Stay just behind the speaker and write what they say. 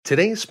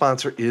Today's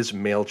sponsor is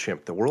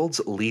MailChimp, the world's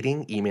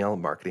leading email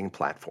marketing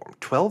platform.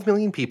 12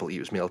 million people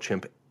use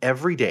MailChimp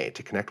every day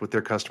to connect with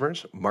their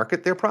customers,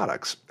 market their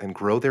products, and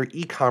grow their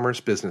e-commerce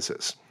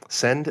businesses.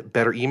 Send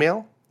better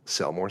email,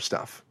 sell more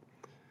stuff.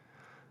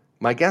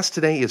 My guest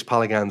today is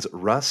Polygon's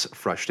Russ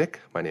Frushtick.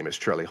 My name is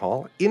Charlie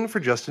Hall, in for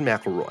Justin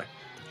McElroy.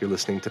 You're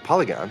listening to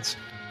Polygon's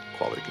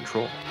Quality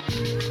Control.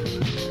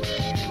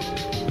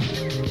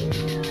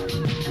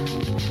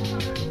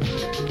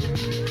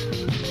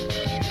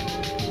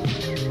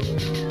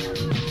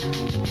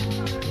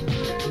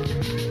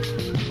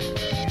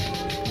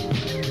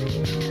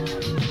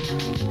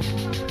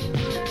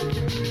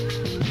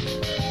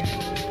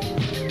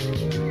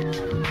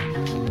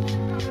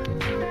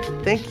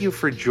 Thank you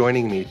for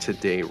joining me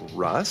today,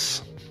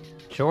 Russ.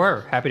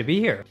 Sure. Happy to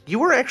be here. You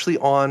were actually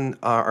on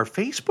our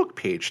Facebook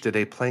page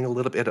today playing a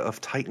little bit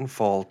of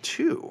Titanfall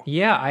 2.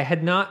 Yeah, I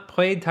had not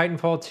played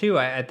Titanfall 2.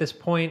 At this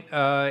point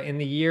in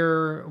the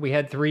year, we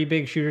had 3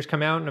 big shooters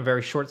come out in a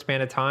very short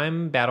span of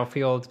time: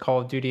 Battlefield,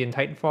 Call of Duty, and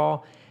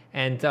Titanfall.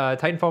 And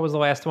Titanfall was the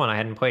last one I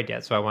hadn't played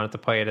yet, so I wanted to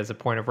play it as a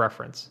point of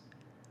reference.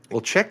 Well,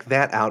 check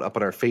that out up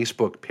on our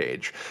Facebook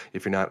page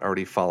if you're not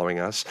already following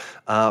us.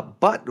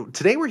 But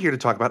today we're here to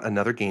talk about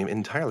another game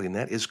entirely, and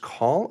that is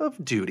Call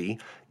of Duty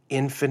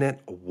Infinite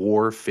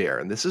Warfare.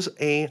 And this is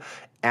a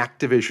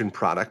Activision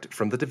product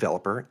from the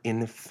developer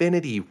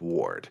Infinity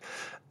Ward.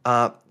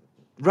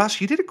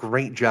 Russ, you did a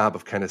great job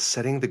of kind of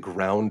setting the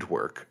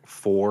groundwork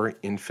for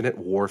Infinite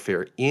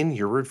Warfare in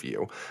your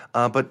review.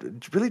 But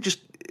really just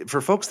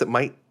for folks that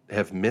might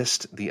have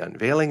missed the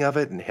unveiling of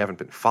it and haven't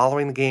been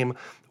following the game,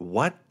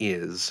 what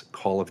is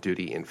Call of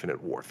Duty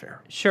Infinite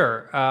Warfare?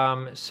 Sure.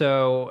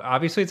 So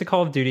obviously it's a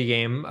Call of Duty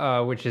game,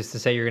 which is to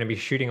say you're going to be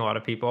shooting a lot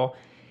of people.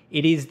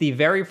 It is the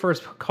very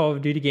first Call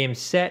of Duty game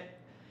set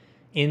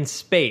in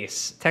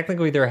space.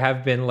 Technically, there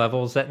have been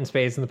levels set in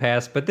space in the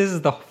past, but this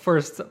is the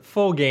first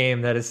full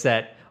game that is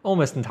set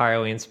almost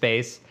entirely in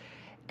space.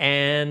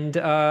 And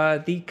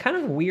the kind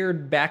of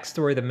weird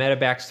backstory, the meta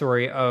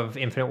backstory of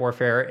Infinite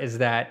Warfare is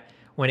that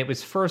when it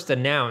was first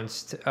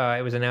announced,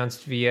 it was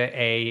announced via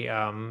a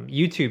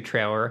YouTube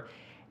trailer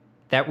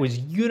that was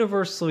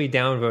universally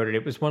downvoted.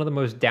 It was one of the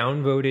most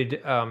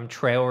downvoted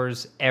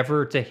trailers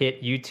ever to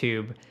hit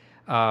YouTube.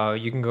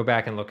 You can go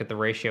back and look at the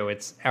ratio.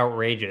 It's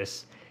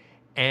outrageous.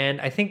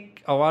 And I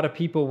think a lot of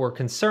people were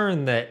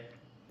concerned that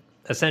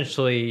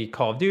essentially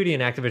Call of Duty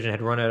and Activision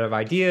had run out of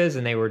ideas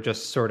and they were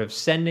just sort of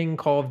sending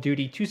Call of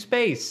Duty to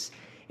space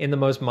in the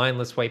most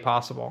mindless way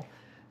possible.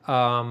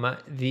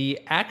 The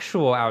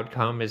actual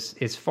outcome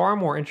is far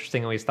more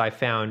interesting, at least I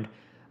found.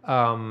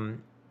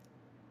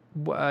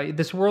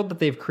 This world that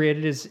they've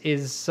created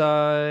is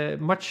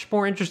much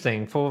more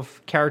interesting, full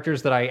of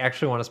characters that I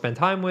actually want to spend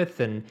time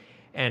with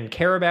and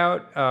care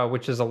about,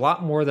 which is a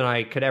lot more than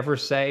I could ever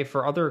say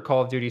for other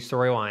Call of Duty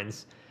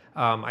storylines.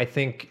 I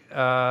think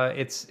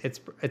it's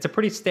a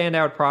pretty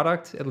standout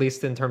product, at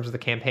least in terms of the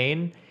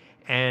campaign.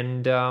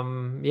 And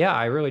yeah,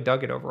 I really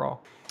dug it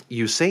overall.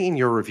 You say in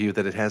your review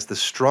that it has the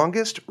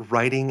strongest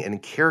writing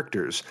and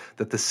characters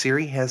that the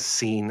series has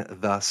seen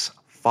thus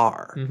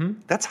far.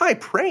 Mm-hmm. That's high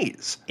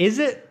praise. Is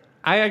it?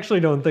 I actually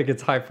don't think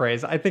it's high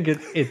praise. I think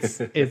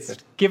it's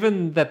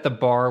given that the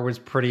bar was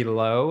pretty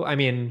low. I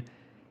mean,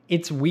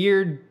 it's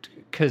weird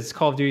because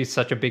Call of Duty is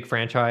such a big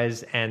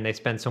franchise and they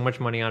spend so much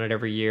money on it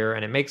every year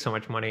and it makes so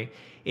much money.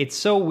 It's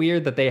so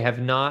weird that they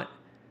have not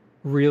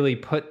really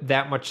put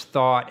that much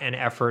thought and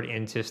effort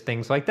into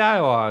things like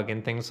dialogue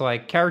and things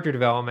like character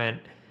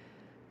development.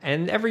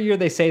 And every year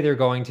they say they're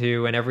going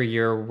to, and every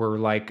year we're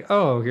like,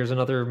 oh, here's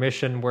another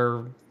mission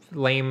where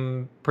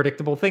lame,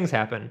 predictable things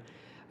happen.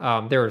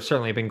 There have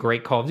certainly been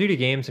great Call of Duty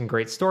games and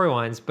great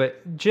storylines,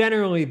 but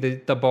generally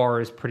the bar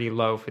is pretty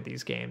low for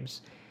these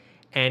games.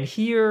 And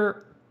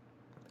here,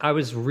 I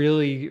was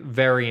really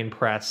very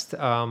impressed.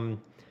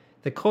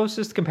 The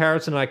closest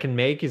comparison I can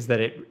make is that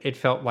it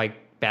felt like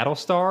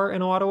Battlestar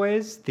in a lot of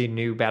ways, the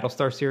new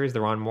Battlestar series,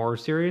 the Ron Moore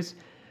series.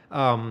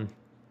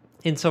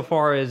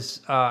 Insofar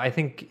as I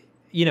think,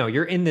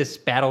 you're in this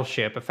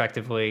battleship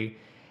effectively,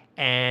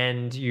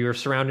 and you're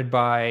surrounded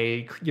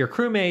by your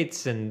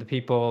crewmates and the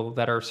people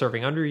that are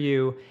serving under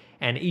you,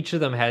 and each of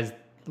them has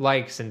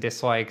likes and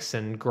dislikes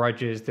and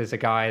grudges. There's a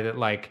guy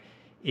that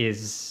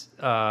is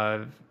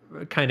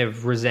kind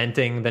of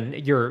resenting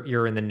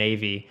you're in the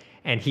Navy,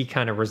 and he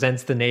kind of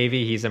resents the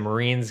Navy. He's a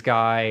Marines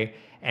guy,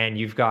 and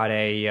you've got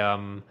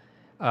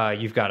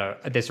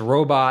this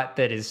robot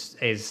that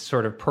is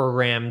sort of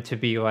programmed to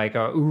be like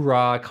a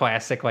hoorah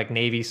classic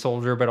Navy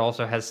soldier, but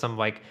also has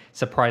some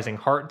surprising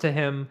heart to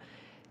him.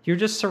 You're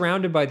just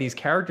surrounded by these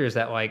characters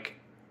that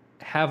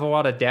have a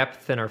lot of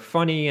depth and are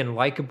funny and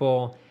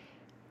likable,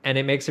 and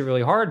it makes it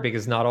really hard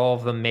because not all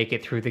of them make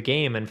it through the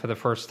game. And for the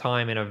first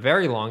time in a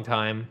very long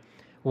time,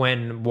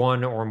 when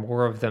one or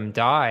more of them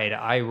died,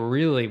 I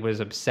really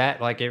was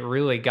upset. It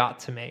really got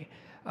to me.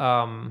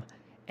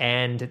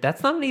 And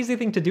that's not an easy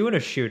thing to do in a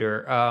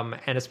shooter,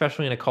 and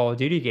especially in a Call of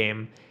Duty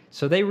game.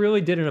 So they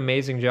really did an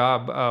amazing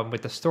job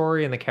with the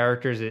story and the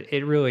characters.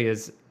 It really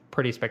is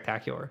pretty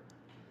spectacular.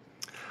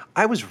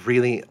 I was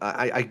really,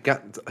 I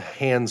got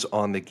hands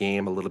on the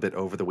game a little bit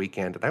over the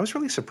weekend, and I was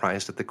really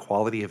surprised at the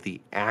quality of the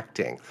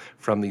acting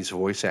from these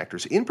voice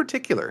actors. In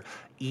particular,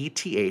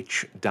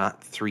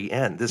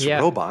 ETH.3N, this Yeah.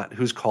 robot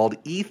who's called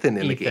Ethan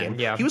in the Ethan, game.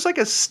 yeah. He was like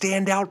a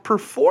standout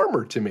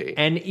performer to me.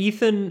 And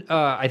Ethan,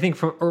 I think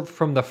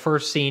from the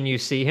first scene you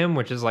see him,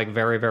 which is like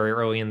very, very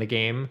early in the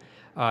game,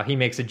 he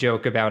makes a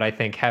joke about, I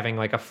think, having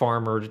like a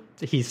farmer,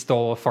 he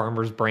stole a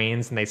farmer's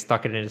brains and they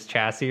stuck it in his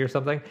chassis or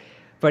something.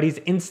 But he's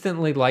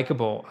instantly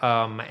likable.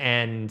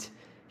 And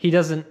he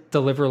doesn't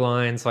deliver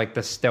lines like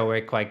the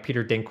stoic, like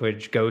Peter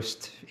Dinklage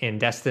ghost in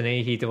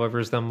Destiny. He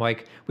delivers them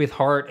like with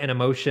heart and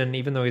emotion,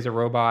 even though he's a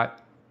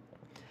robot.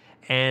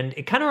 And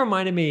it kind of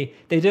reminded me,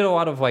 they did a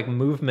lot of like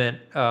movement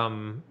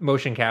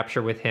motion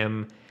capture with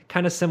him,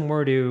 kind of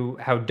similar to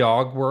how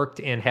Dog worked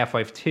in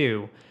Half-Life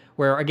 2,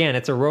 where again,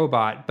 it's a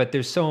robot, but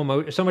there's so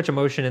much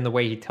emotion in the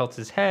way he tilts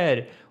his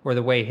head or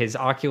the way his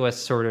oculus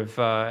sort of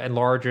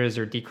enlarges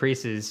or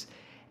decreases.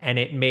 And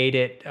it made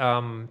it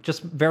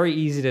just very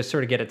easy to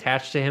sort of get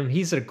attached to him.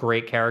 He's a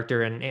great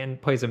character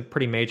and plays a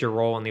pretty major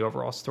role in the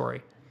overall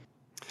story.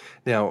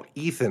 Now,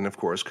 Ethan, of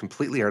course,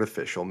 completely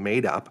artificial,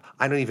 made up.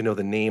 I don't even know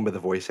the name of the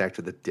voice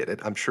actor that did it.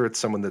 I'm sure it's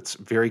someone that's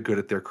very good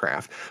at their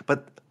craft.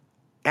 But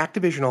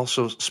Activision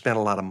also spent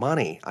a lot of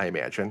money, I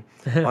imagine,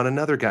 on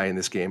another guy in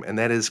this game, and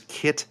that is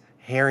Kit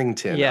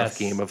Harington Yes. of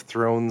Game of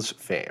Thrones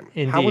fame.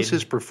 Indeed. How was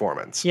his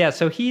performance? Yeah,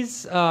 so he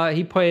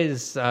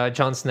plays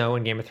Jon Snow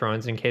in Game of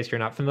Thrones, in case you're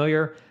not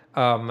familiar.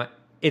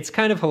 It's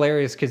kind of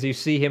hilarious because you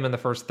see him in the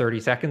first 30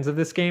 seconds of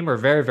this game, or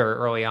very, very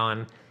early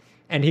on,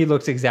 and he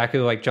looks exactly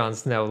like Jon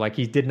Snow. Like,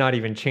 he did not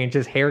even change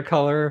his hair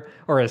color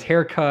or his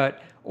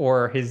haircut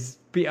or his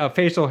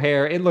facial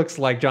hair. It looks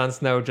like Jon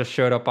Snow just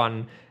showed up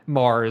on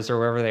Mars or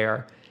wherever they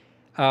are.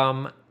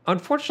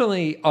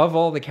 Unfortunately, of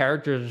all the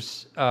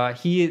characters,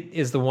 he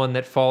is the one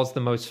that falls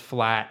the most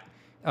flat.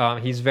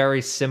 He's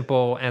very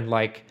simple and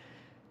like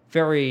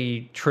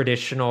very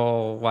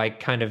traditional,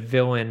 like kind of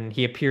villain.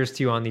 He appears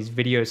to you on these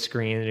video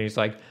screens and he's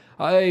like,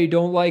 I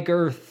don't like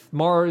Earth,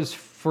 Mars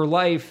for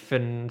life,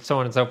 and so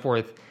on and so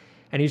forth.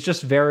 And he's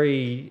just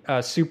very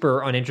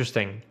super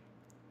uninteresting.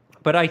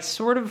 But I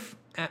sort of,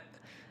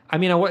 I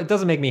mean, it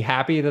doesn't make me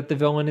happy that the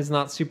villain is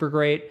not super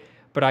great,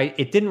 but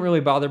it didn't really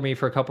bother me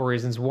for a couple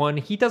reasons. One,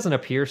 he doesn't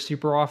appear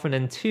super often,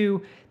 and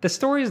two, the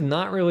story is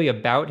not really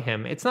about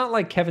him. It's not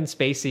like Kevin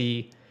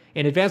Spacey.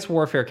 In Advanced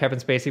Warfare, Kevin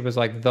Spacey was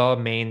like the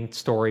main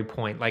story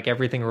point, like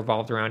everything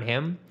revolved around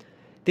him.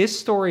 This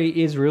story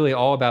is really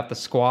all about the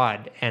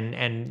squad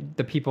and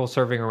the people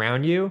serving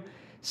around you.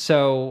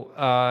 So,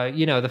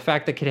 the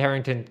fact that Kit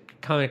Harington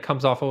kind of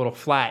comes off a little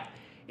flat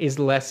is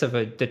less of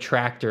a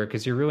detractor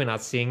because you're really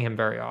not seeing him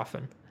very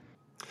often.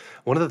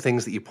 One of the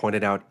things that you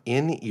pointed out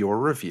in your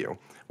review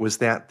was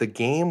that the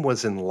game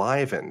was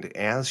enlivened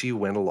as you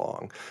went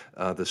along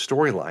the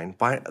storyline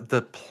by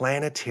the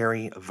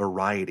planetary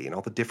variety and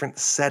all the different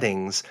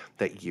settings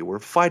that you were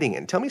fighting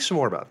in. Tell me some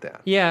more about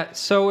that. Yeah,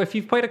 so if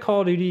you've played a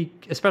Call of Duty,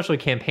 especially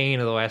campaign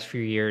of the last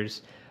few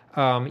years,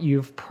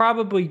 you've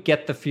probably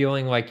get the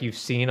feeling like you've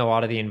seen a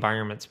lot of the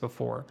environments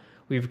before.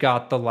 We've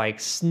got the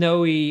like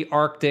snowy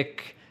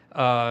Arctic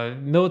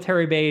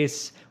military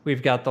base.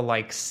 We've got the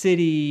like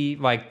city,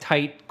 like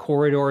tight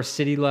corridor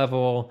city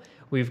level.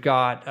 We've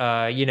got,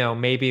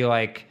 maybe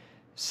like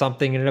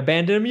something in an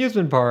abandoned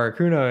amusement park.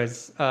 Who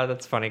knows?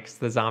 That's funny because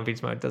the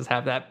zombies mode does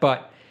have that.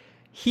 But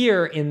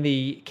here in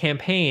the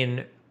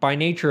campaign, by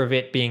nature of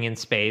it being in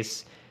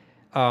space,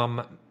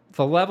 the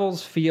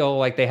levels feel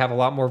like they have a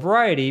lot more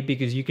variety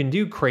because you can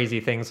do crazy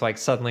things like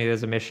suddenly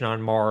there's a mission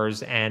on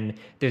Mars and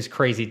there's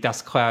crazy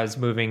dust clouds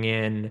moving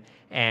in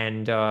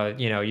and,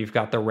 you've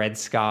got the red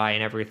sky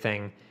and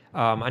everything.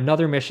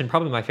 Another mission,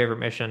 probably my favorite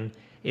mission,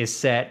 is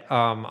set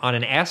on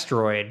an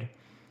asteroid,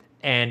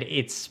 and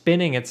it's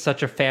spinning at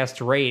such a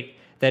fast rate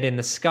that in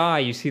the sky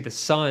you see the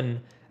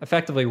sun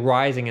effectively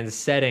rising and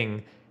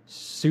setting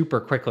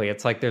super quickly.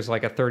 It's like there's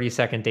like a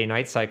 30-second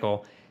day-night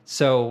cycle.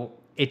 So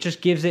it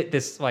just gives it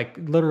this like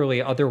literally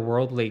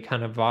otherworldly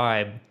kind of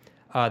vibe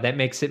that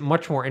makes it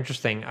much more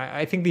interesting.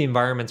 I think the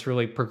environments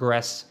really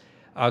progress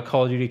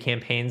Call of Duty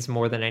campaigns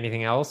more than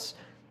anything else.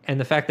 And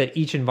the fact that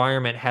each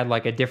environment had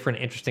like a different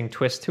interesting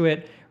twist to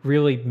it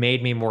really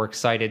made me more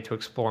excited to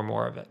explore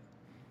more of it.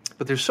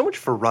 But there's so much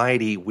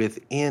variety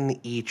within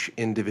each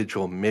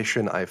individual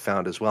mission I've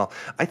found as well.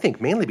 I think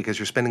mainly because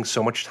you're spending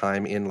so much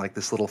time in like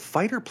this little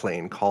fighter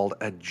plane called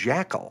a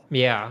Jackal.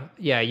 Yeah,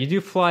 you do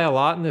fly a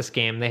lot in this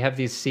game. They have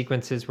these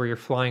sequences where you're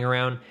flying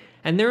around.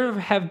 And there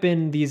have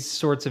been these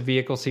sorts of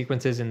vehicle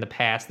sequences in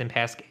past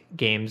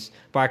games.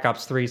 Black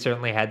Ops 3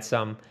 certainly had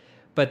some.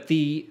 But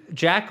the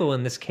Jackal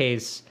in this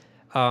case,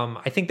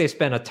 I think they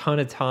spent a ton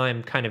of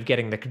time kind of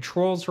getting the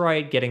controls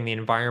right, getting the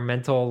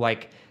environmental,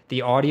 like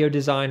the audio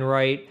design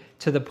right,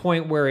 to the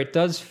point where it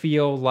does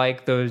feel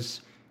like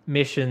those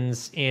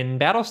missions in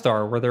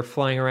Battlestar where they're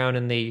flying around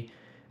in the,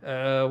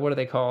 what are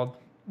they called?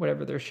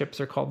 Whatever their ships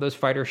are called, those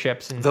fighter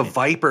ships. And the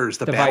Vipers,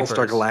 the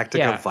Battlestar Vipers.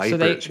 Galactica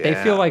Vipers. So they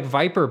feel like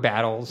Viper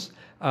battles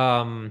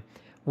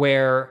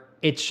where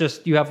it's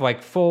just you have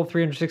like full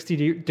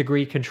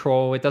 360-degree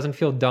control. It doesn't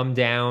feel dumbed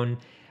down.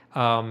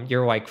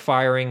 You're like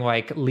firing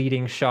like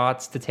leading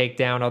shots to take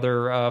down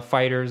other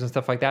fighters and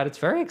stuff like that. It's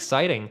very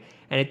exciting,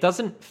 and it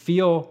doesn't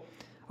feel.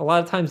 A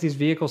lot of times these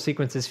vehicle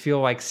sequences feel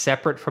like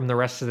separate from the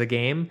rest of the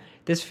game.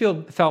 This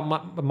felt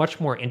much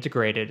more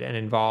integrated and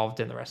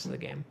involved in the rest of the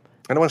game.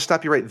 And I want to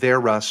stop you right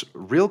there, Russ,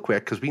 real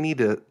quick, because we need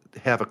to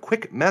have a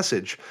quick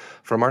message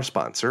from our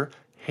sponsor,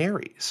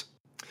 Harry's.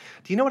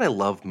 Do you know what I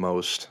love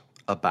most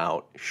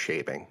about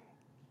shaving?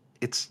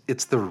 It's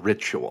the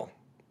ritual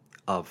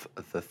of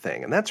the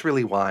thing. And that's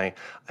really why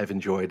I've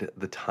enjoyed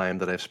the time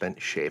that I've spent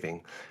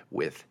shaving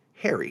with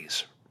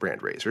Harry's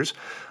brand razors.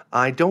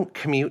 I don't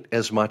commute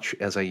as much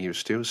as I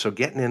used to, so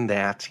getting in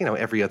that,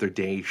 every other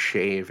day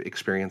shave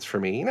experience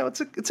for me,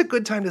 it's a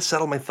good time to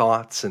settle my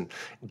thoughts and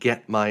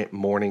get my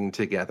morning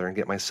together and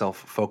get myself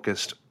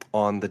focused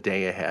on the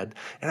day ahead.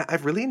 And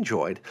I've really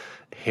enjoyed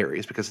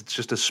Harry's because it's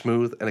just a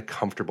smooth and a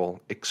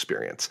comfortable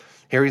experience.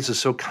 Harry's is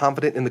so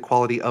confident in the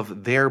quality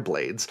of their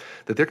blades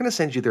that they're going to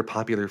send you their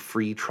popular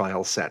free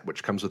trial set,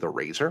 which comes with a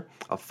razor,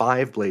 a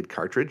 5-blade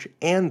cartridge,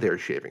 and their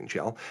shaving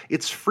gel.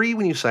 It's free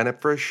when you sign up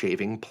for a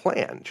shaving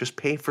plan. Just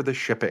pay for the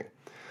shipping.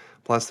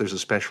 Plus, there's a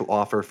special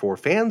offer for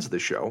fans of the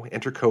show.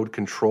 Enter code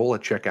CONTROL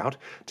at checkout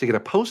to get a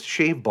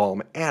post-shave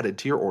balm added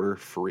to your order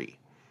free.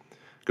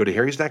 Go to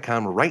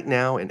harrys.com right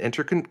now and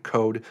enter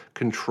code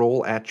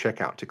CONTROL at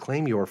checkout to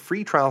claim your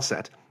free trial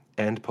set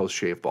and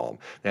post-shave balm.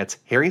 That's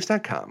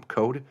harrys.com,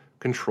 code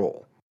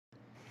CONTROL.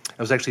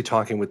 I was actually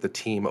talking with the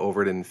team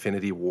over at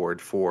Infinity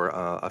Ward for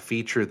a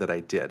feature that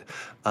I did,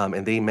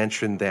 and they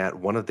mentioned that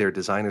one of their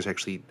designers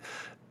actually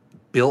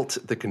built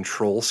the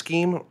control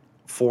scheme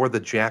for the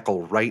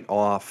Jackal right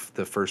off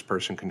the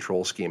first-person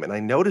control scheme. And I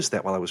noticed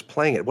that while I was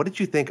playing it. What did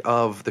you think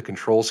of the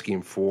control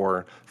scheme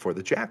for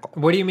the Jackal?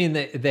 What do you mean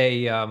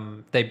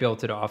they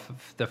built it off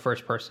of the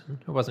first person?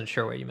 I wasn't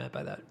sure what you meant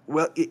by that.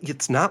 Well,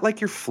 it's not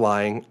like you're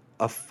flying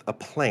a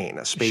plane,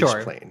 a space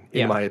plane,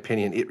 in my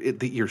opinion.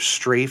 You're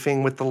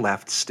strafing with the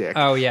left stick.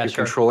 Oh, yeah, You're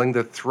controlling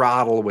the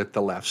throttle with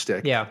the left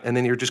stick. Yeah. And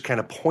then you're just kind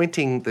of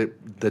pointing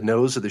the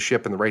nose of the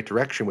ship in the right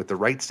direction with the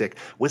right stick.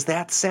 Was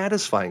that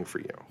satisfying for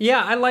you?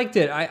 Yeah, I liked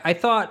it. I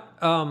thought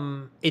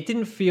it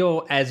didn't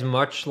feel as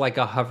much like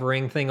a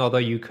hovering thing, although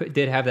you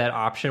did have that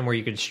option where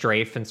you could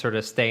strafe and sort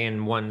of stay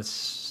in one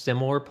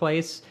similar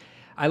place.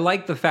 I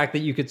like the fact that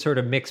you could sort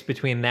of mix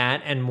between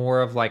that and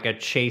more of like a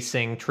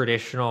chasing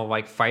traditional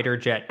like fighter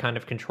jet kind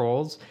of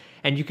controls.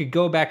 And you could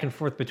go back and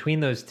forth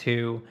between those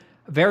two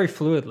very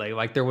fluidly,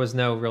 like there was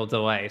no real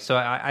delay. So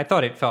I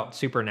thought it felt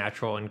super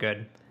natural and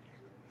good.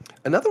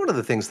 Another one of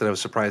the things that I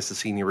was surprised to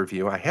see in your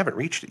review, I haven't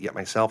reached it yet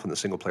myself in the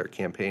single-player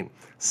campaign,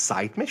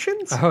 side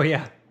missions? Oh,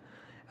 yeah.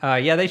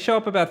 Yeah, they show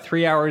up about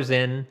 3 hours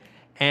in.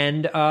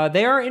 And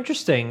they are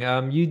interesting.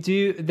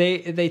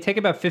 They take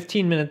about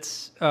 15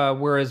 minutes,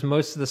 whereas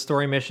most of the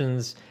story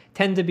missions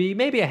tend to be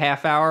maybe a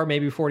half hour,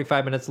 maybe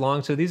 45 minutes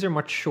long. So these are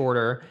much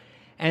shorter,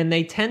 and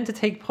they tend to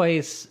take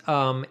place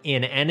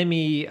in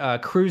enemy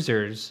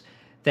cruisers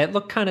that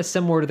look kind of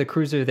similar to the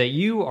cruiser that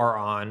you are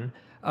on.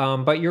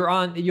 But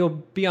you'll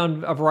be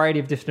on a variety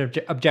of different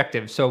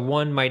objectives. So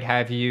one might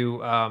have you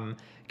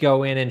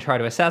go in and try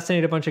to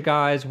assassinate a bunch of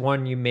guys.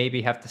 One you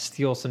maybe have to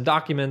steal some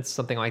documents,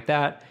 something like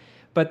that.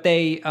 But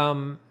they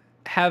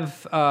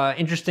have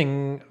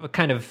interesting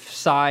kind of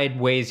side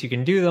ways you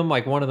can do them.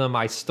 Like one of them,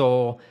 I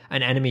stole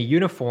an enemy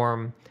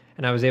uniform,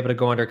 and I was able to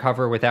go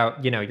undercover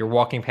without, you're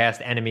walking past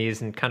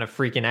enemies and kind of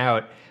freaking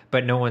out,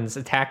 but no one's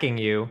attacking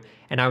you.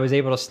 And I was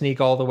able to sneak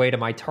all the way to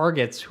my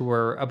targets, who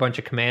were a bunch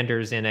of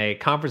commanders in a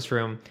conference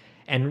room,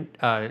 and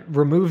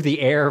remove the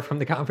air from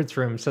the conference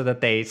room so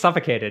that they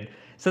suffocated.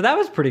 So that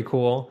was pretty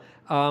cool.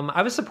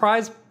 I was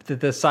surprised that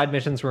the side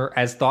missions were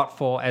as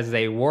thoughtful as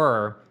they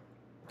were.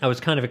 I was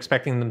kind of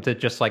expecting them to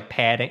just like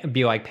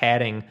be like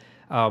padding.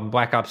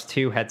 Black Ops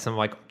 2 had some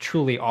like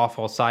truly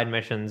awful side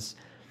missions.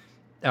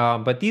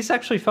 But these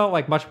actually felt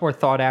like much more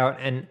thought out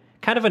and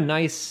kind of a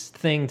nice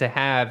thing to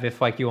have if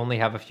like you only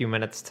have a few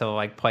minutes to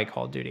like play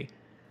Call of Duty.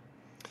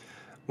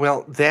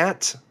 Well,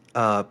 that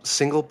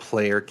single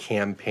player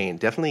campaign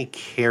definitely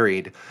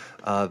carried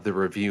the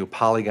review.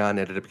 Polygon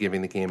ended up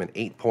giving the game an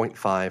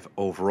 8.5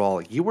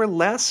 overall. You were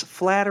less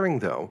flattering,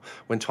 though,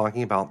 when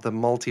talking about the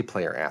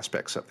multiplayer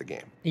aspects of the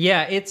game.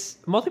 Yeah,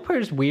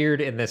 multiplayer is weird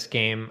in this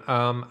game.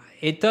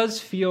 It does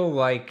feel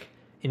like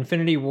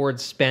Infinity Ward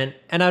spent,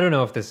 and I don't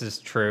know if this is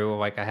true,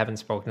 like I haven't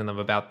spoken to them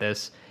about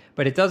this,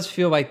 but it does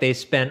feel like they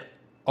spent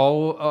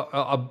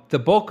all the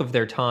bulk of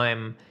their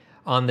time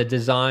on the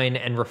design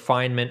and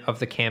refinement of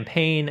the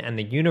campaign and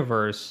the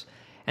universe.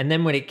 And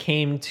then when it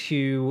came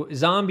to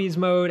zombies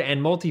mode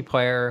and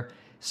multiplayer,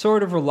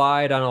 sort of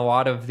relied on a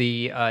lot of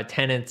the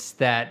tenets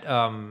that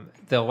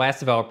the last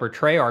developer,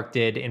 Treyarch,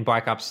 did in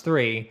Black Ops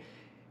 3,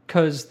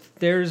 because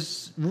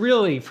there's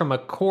really, from a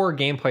core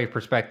gameplay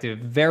perspective,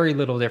 very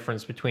little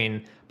difference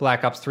between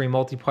Black Ops 3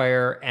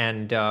 multiplayer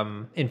and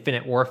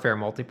Infinite Warfare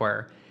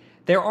multiplayer.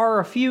 There are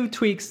a few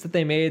tweaks that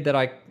they made that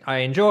I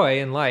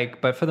enjoy and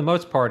like, but for the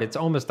most part, it's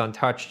almost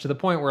untouched, to the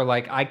point where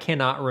like I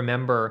cannot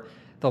remember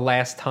the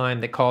last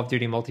time that Call of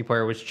Duty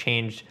multiplayer was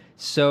changed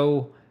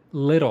so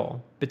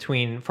little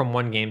from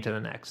one game to the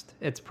next.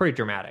 It's pretty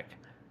dramatic.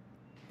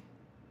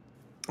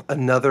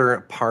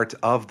 Another part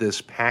of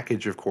this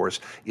package, of course,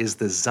 is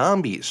the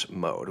zombies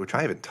mode, which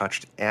I haven't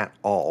touched at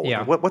all.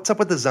 Yeah. What's up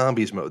with the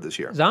zombies mode this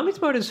year?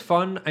 Zombies mode is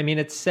fun. I mean,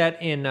 it's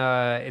set in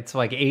it's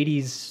like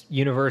 80s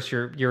universe.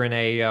 You're in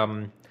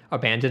a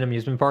abandoned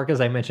amusement park,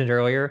 as I mentioned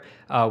earlier,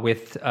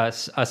 with a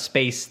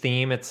space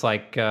theme. It's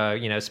like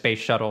space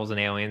shuttles and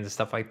aliens and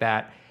stuff like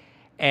that.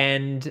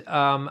 And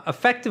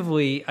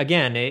effectively,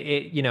 again,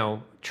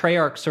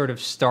 Treyarch sort of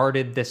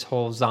started this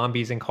whole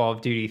zombies and Call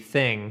of Duty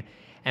thing.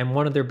 And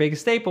one of their big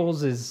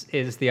staples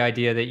is the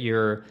idea that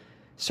you're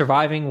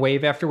surviving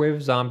wave after wave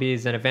of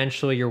zombies, and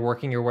eventually you're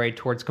working your way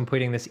towards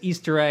completing this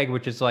Easter egg,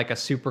 which is like a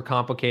super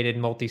complicated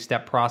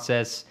multi-step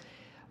process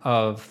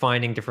of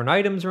finding different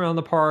items around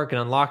the park and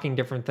unlocking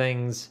different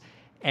things.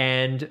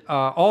 And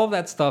all of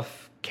that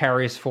stuff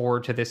carries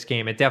forward to this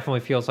game. It definitely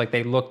feels like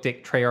they looked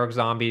at Treyarch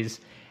Zombies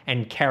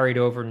and carried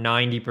over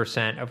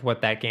 90% of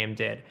what that game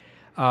did.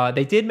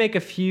 They did make a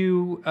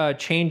few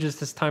changes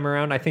this time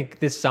around. I think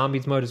this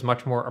zombies mode is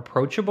much more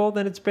approachable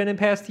than it's been in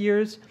past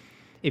years.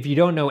 If you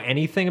don't know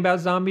anything about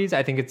zombies,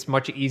 I think it's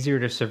much easier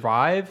to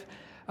survive,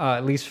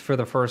 at least for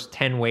the first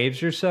 10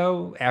 waves or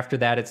so. After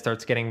that, it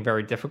starts getting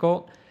very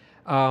difficult.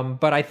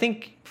 But I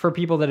think for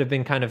people that have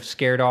been kind of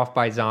scared off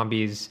by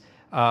zombies,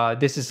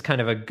 this is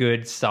kind of a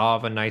good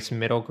solve, a nice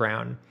middle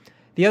ground.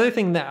 The other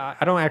thing that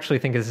I don't actually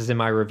think this is in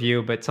my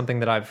review, but something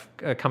that I've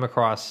come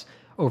across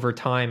over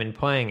time in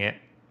playing it,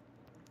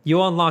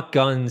 you'll unlock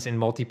guns in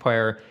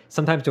multiplayer.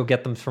 Sometimes you'll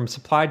get them from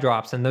supply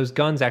drops, and those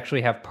guns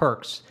actually have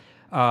perks.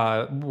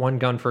 One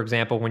gun, for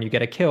example, when you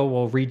get a kill,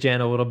 will regen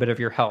a little bit of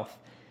your health.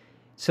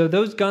 So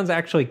those guns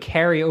actually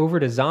carry over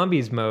to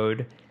zombies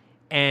mode,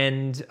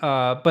 and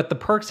but the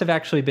perks have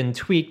actually been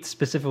tweaked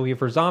specifically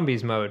for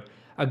zombies mode.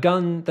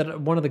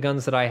 One of the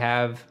guns that I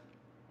have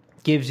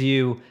gives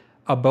you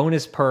a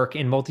bonus perk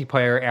in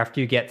multiplayer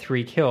after you get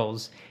 3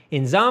 kills.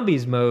 In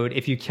zombies mode,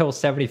 if you kill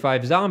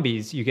 75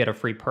 zombies, you get a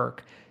free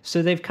perk.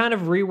 So they've kind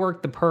of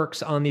reworked the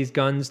perks on these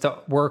guns to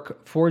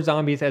work for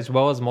zombies as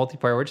well as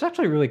multiplayer, which is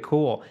actually really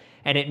cool.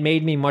 And it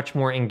made me much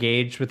more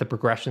engaged with the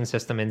progression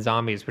system in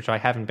zombies, which I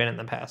haven't been in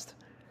the past.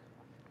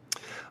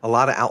 A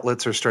lot of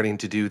outlets are starting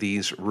to do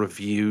these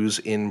reviews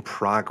in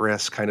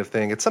progress kind of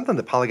thing. It's something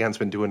that Polygon's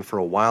been doing for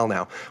a while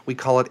now. We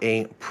call it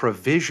a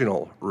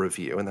provisional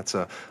review, and that's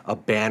a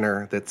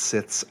banner that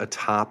sits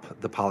atop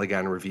the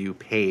Polygon review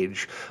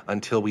page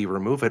until we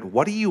remove it.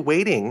 What are you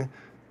waiting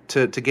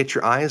to get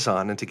your eyes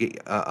on and to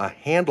get a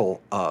handle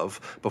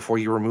of before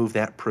you remove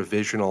that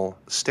provisional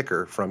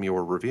sticker from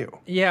your review?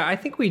 Yeah, I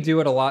think we do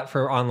it a lot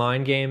for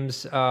online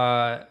games.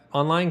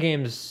 Online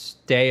games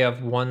day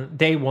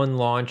one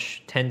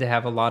launch tend to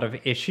have a lot of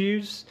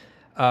issues.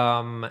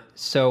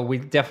 So we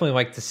definitely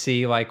like to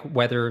see like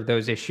whether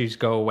those issues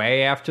go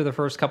away after the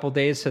first couple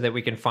days so that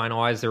we can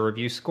finalize the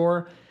review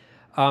score.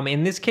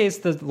 In this case,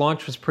 the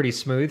launch was pretty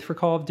smooth for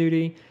Call of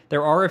Duty.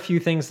 There are a few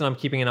things that I'm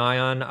keeping an eye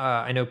on.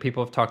 I know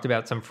people have talked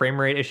about some frame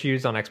rate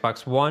issues on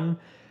Xbox One,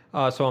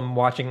 so I'm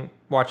watching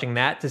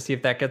that to see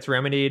if that gets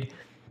remedied.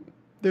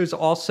 There's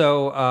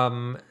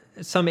also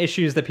some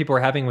issues that people are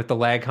having with the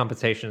lag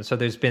compensation. So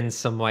there's been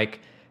some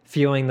like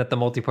feeling that the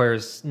multiplayer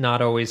is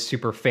not always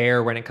super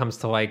fair when it comes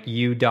to like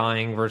you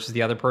dying versus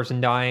the other person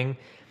dying.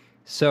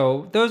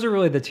 So those are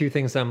really the two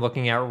things that I'm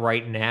looking at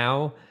right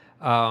now.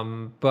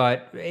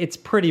 But it's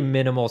pretty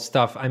minimal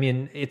stuff. I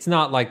mean, it's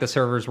not like the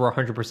servers were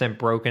 100%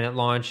 broken at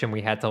launch and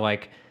we had to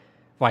like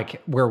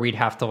where we'd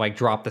have to like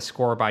drop the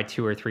score by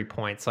 2 or 3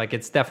 points. Like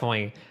it's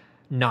definitely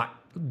not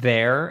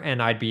there,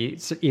 and I'd be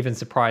even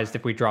surprised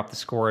if we dropped the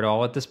score at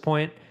all at this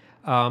point.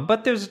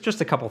 But there's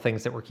just a couple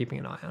things that we're keeping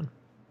an eye on.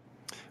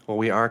 Well,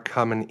 we are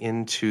coming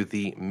into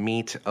the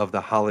meat of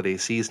the holiday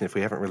season if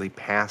we haven't really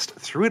passed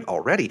through it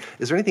already.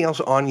 Is there anything else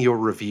on your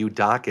review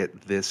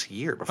docket this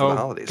year before the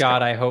holidays?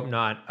 God, come? I hope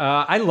not.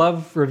 I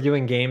love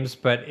reviewing games,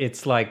 but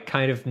it's like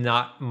kind of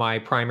not my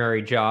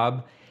primary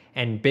job.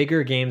 And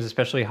bigger games,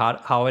 especially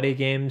holiday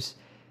games,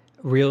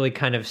 really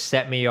kind of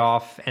set me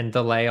off and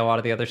delay a lot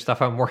of the other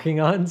stuff I'm working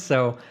on.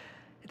 So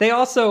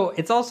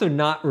it's also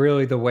not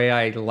really the way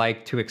I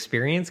like to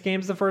experience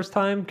games the first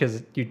time,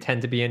 because you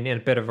tend to be in a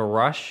bit of a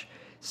rush.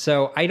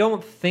 So I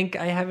don't think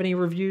I have any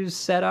reviews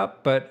set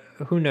up, but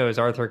who knows?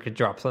 Arthur could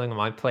drop something on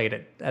my plate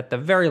at the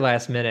very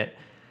last minute,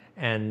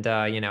 and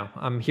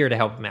I'm here to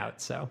help him out.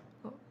 So,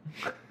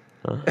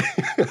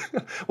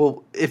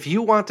 well, if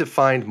you want to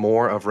find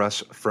more of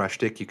Russ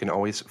Frushtick, you can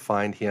always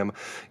find him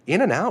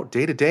in and out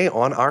day to day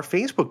on our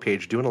Facebook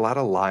page, doing a lot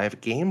of live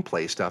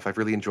gameplay stuff. I've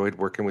really enjoyed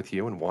working with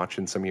you and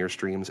watching some of your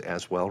streams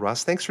as well.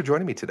 Russ, thanks for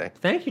joining me today.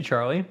 Thank you,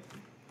 Charlie.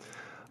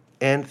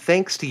 And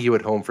thanks to you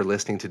at home for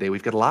listening today.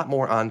 We've got a lot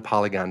more on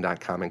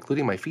Polygon.com,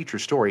 including my feature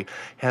story,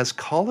 Has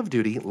Call of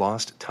Duty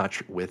Lost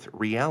Touch with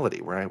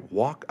Reality?, where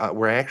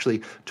I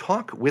actually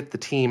talk with the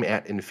team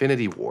at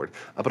Infinity Ward,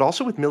 but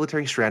also with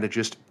military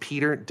strategist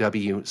Peter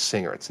W.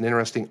 Singer. It's an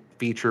interesting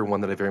feature, one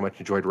that I very much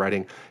enjoyed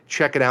writing.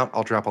 Check it out.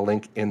 I'll drop a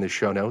link in the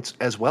show notes,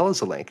 as well as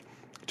a link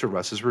to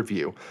Russ's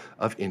review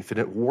of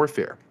Infinite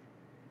Warfare.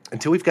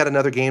 Until we've got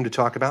another game to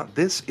talk about,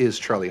 this is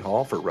Charlie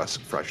Hall for Russ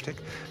Frushtick.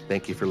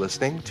 Thank you for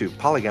listening to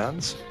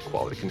Polygon's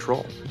Quality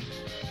Control.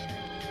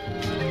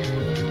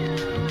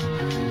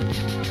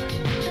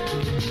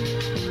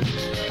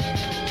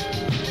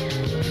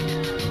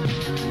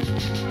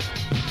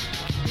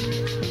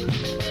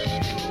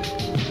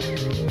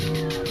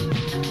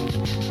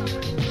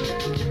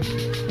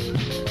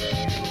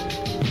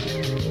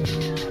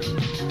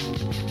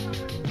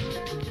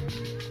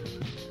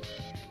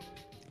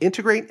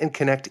 Integrate and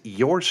connect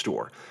your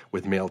store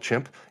with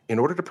MailChimp in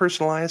order to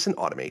personalize and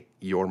automate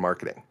your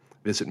marketing.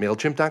 Visit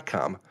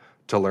MailChimp.com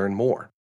to learn more.